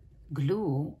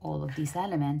glue all of these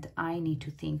elements, I need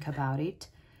to think about it.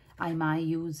 I might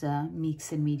use a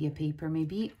mixed media paper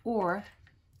maybe, or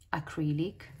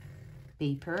acrylic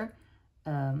paper,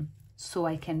 so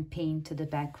I can paint the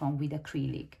background with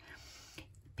acrylic.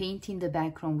 Painting the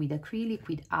background with acrylic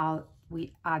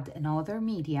we add another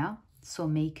media, so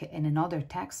make another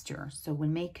texture. So we'll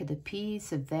make the piece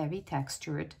very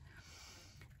textured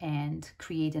and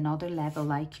create another level,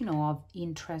 like, you know, of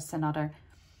interest, another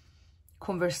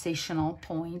conversational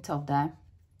point of the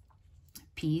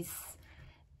piece.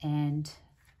 and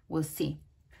we'll see.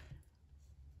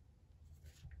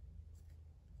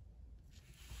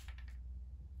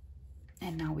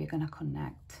 And now we're gonna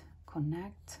connect,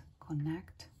 connect,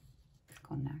 connect,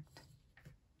 connect.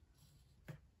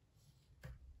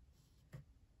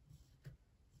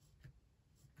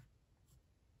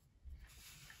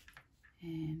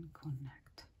 And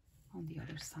connect on the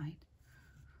other side.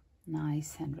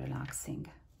 Nice and relaxing,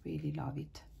 really love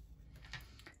it.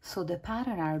 So the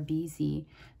patterns are busy,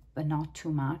 but not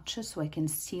too much, so I can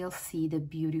still see the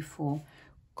beautiful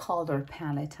color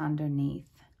palette underneath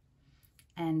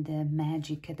and the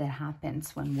magic that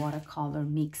happens when watercolor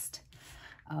mixed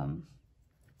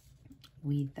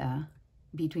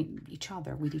between each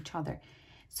other.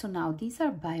 So now these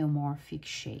are biomorphic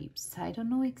shapes. I don't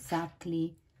know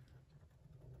exactly.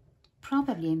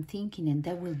 Probably I'm thinking, and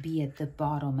that will be at the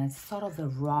bottom as sort of the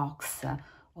rocks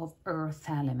of earth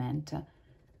element.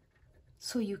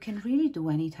 So you can really do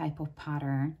any type of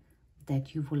pattern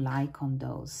that you would like on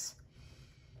those.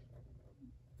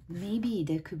 Maybe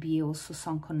there could be also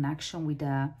some connection with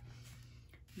the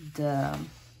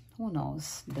who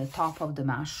knows, the top of the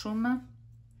mushroom.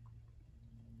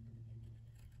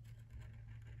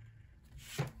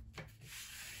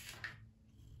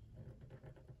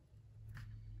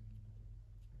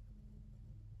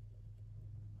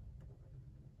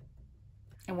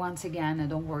 And once again,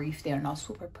 don't worry if they're not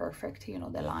super perfect, you know,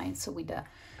 the lines with the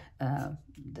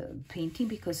painting,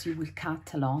 because you will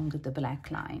cut along the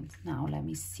black lines. Now let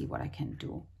me see what I can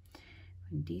do.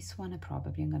 In this one,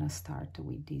 probably I'm gonna start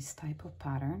with this type of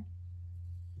pattern.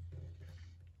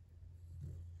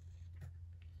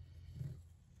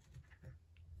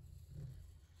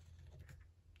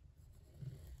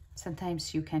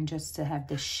 Sometimes you can just have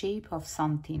the shape of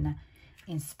something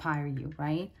inspire you,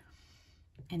 right?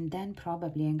 And then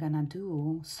probably I'm gonna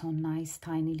do some nice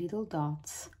tiny little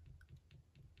dots.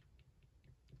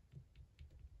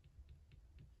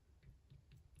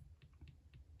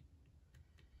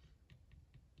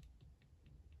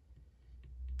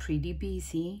 Pretty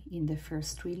busy in the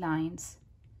first 3 lines.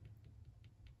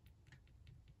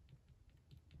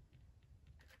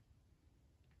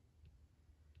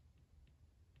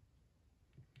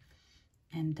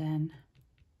 And then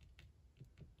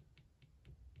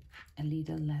a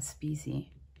little less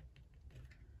busy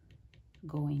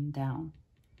going down.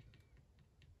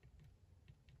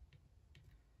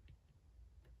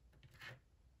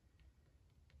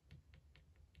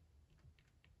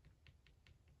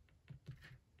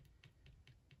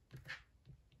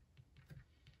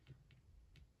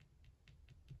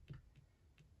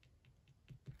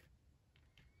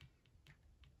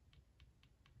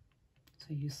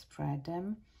 So you spread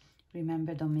them.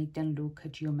 Remember, don't make them look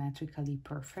geometrically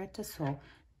perfect, so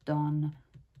don't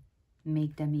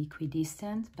make them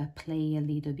equidistant, but play a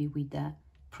little bit with the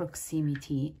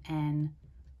proximity and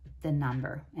the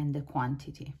number and the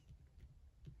quantity.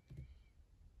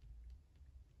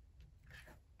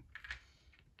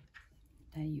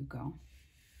 There you go.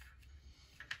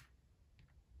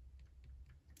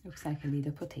 Looks like a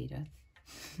little potato.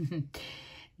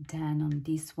 Then on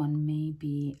this one,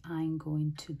 maybe I'm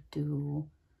going to do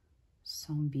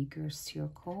some bigger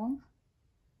circle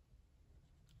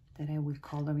that I will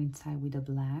color inside with the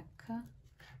black.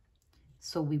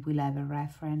 So we will have a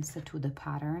reference to the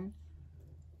pattern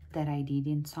that I did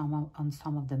on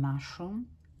some of the mushroom.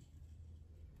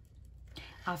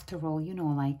 After all, you know,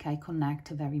 like I connect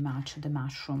very much the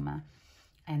mushroom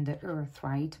and the earth,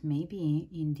 right? Maybe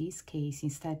in this case,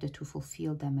 instead to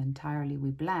fulfill them entirely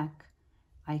with black,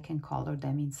 I can color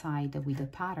them inside with a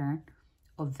pattern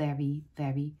of very,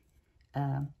 very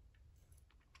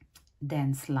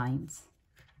dense lines.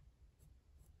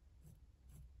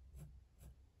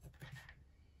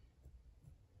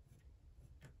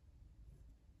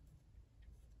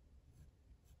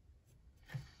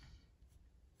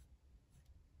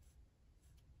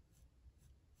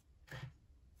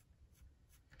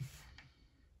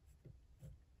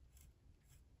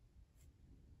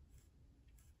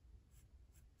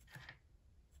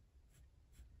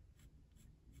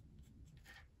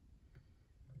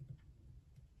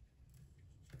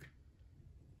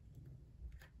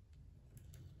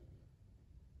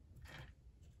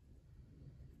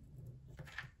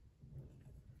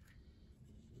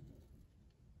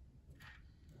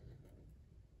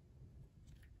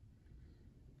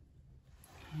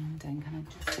 And I'm gonna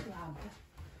just grab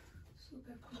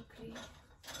super quickly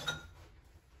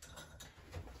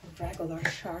a regular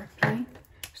Sharpie.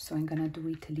 So I'm gonna do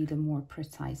it a little more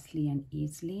precisely and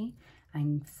easily.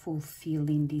 I'm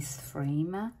fulfilling this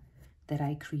frame that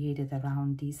I created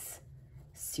around this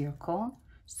circle.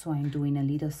 So I'm doing a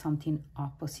little something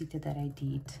opposite that I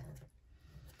did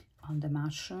on the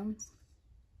mushrooms,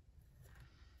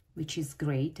 which is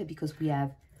great because we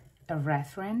have a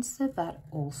reference, but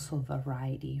also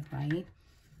variety, right?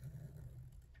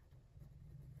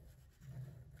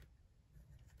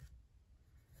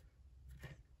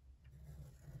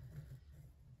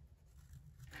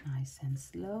 Nice and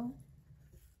slow.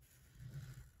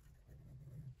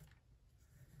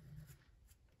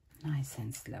 Nice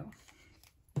and slow.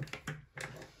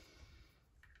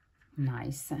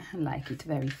 Nice, I like it,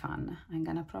 very fun. I'm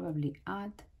gonna probably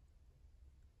add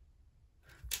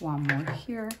one more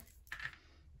here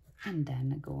and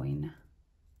then go in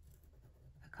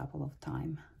a couple of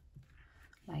times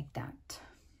like that.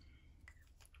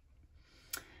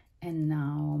 And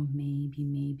now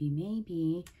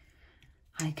maybe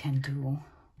I can do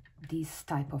this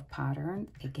type of pattern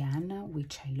again,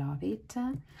 which I love it.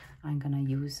 I'm gonna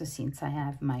use, since I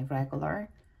have my regular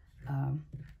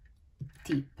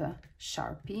tip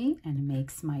Sharpie, and it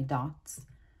makes my dots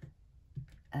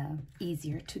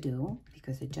easier to do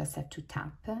because I just have to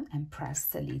tap and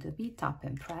press a little bit, tap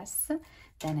and press,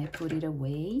 then I put it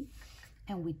away,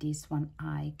 and with this one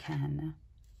I can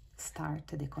start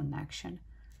the connection,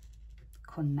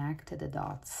 connect the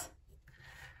dots.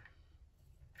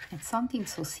 It's something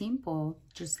so simple,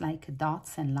 just like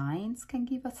dots and lines can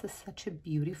give us such a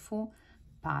beautiful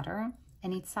pattern,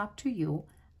 and it's up to you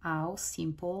how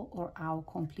simple or how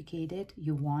complicated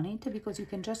you want it, because you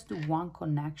can just do one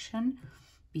connection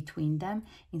between them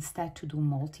instead to do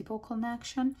multiple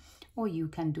connection, or you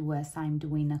can do as I'm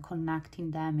doing, connecting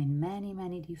them in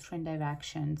many different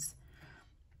directions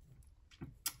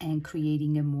and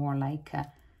creating a more like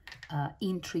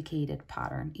intricate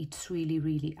pattern. It's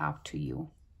really up to you.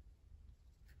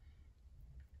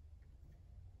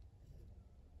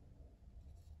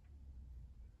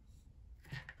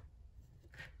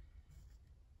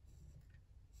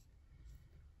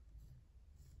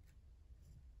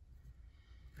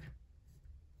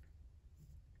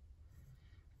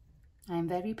 I'm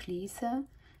very pleased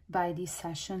by these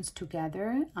sessions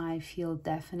together. I feel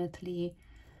definitely,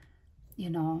 you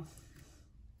know,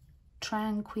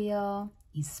 tranquil,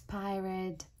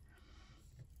 inspired.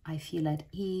 I feel at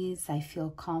ease, I feel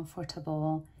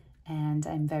comfortable, and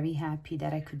I'm very happy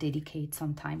that I could dedicate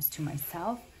some time to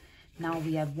myself. Now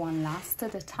we have one last,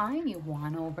 the tiny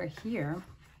one over here.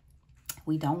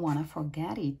 We don't want to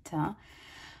forget it.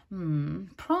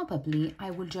 Probably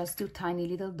I will just do tiny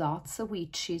little dots,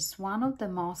 which is one of the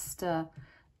most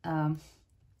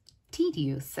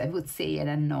tedious, I would say, and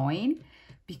annoying,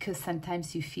 because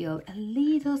sometimes you feel a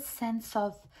little sense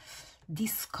of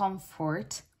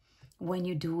discomfort when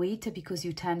you do it, because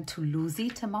you tend to lose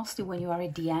it, mostly when you are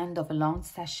at the end of a long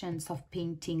sessions of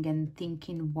painting and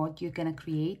thinking what you're gonna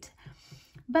create.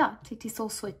 But it is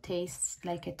also a test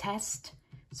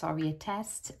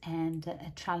and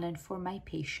a challenge for my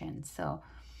patients. So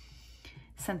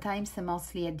sometimes,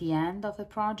 mostly at the end of a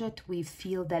project, we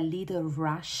feel that little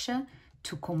rush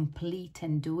to complete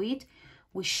and do it.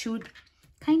 We should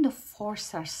kind of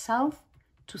force ourselves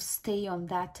to stay on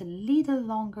that a little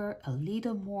longer, a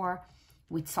little more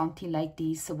with something like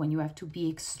this, when you have to be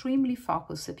extremely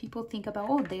focused. So people think about,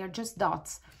 oh, they are just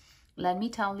dots. Let me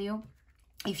tell you,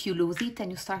 if you lose it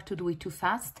and you start to do it too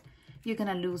fast, you're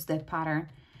gonna lose that pattern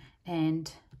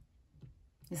and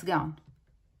it's gone.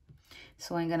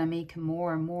 So I'm gonna make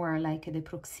more and more like the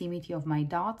proximity of my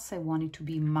dots. I want it to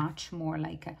be much more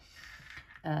like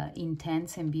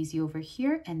intense and busy over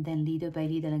here, and then little by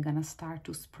little I'm gonna start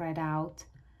to spread out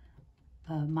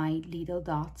my little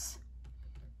dots,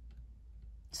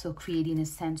 so creating a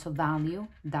sense of value,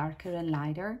 darker and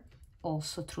lighter,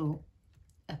 also through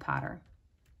a pattern.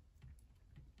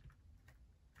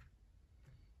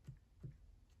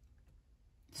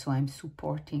 So I'm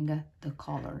supporting the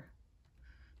colors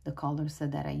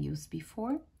that I used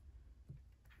before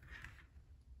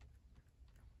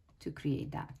to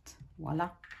create that. Voila.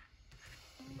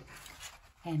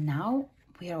 And now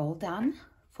we are all done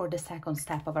for the second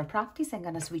step of our practice. I'm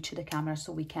gonna switch the camera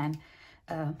so we can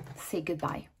say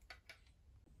goodbye.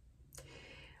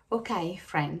 Okay,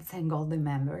 friends and golden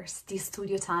members, this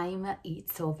studio time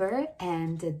is over,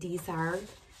 and these are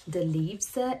the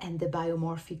leaves and the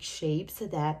biomorphic shapes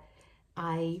that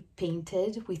I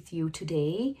painted with you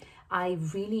today. I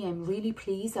really am really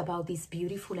pleased about this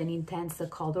beautiful and intense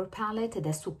color palette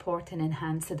that support and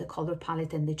enhance the color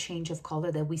palette and the change of color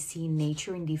that we see in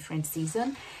nature in different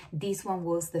seasons. This one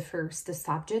was the first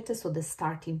subject, so the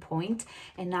starting point.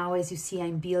 And now, as you see,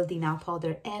 I'm building up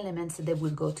other elements that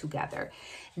will go together.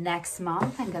 Next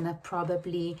month, I'm gonna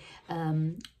probably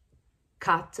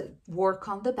work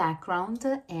on the background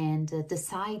and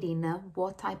deciding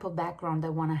what type of background I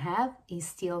want to have. Is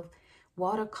still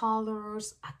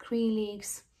watercolors,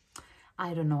 acrylics.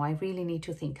 I don't know, I really need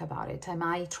to think about it. I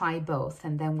might try both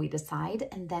and then we decide,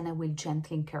 and then I will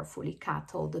gently and carefully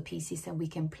cut all the pieces and we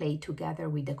can play together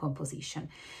with the composition.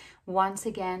 Once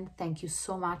again, thank you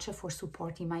so much for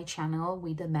supporting my channel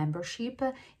with the membership.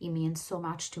 It means so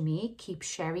much to me. Keep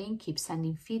sharing, keep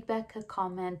sending feedback,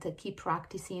 comment, keep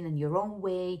practicing in your own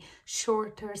way,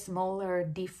 shorter, smaller,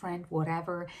 different,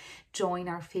 whatever. Join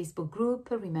our Facebook group.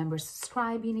 Remember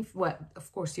subscribing. If, well,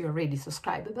 of course, you already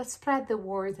subscribed, but spread the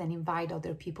word and invite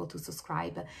other people to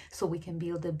subscribe so we can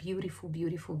build a beautiful,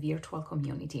 beautiful virtual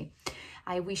community.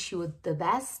 I wish you the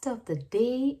best of the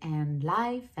day and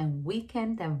life and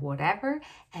weekend and whatever,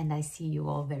 and I see you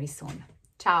all very soon.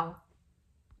 Ciao!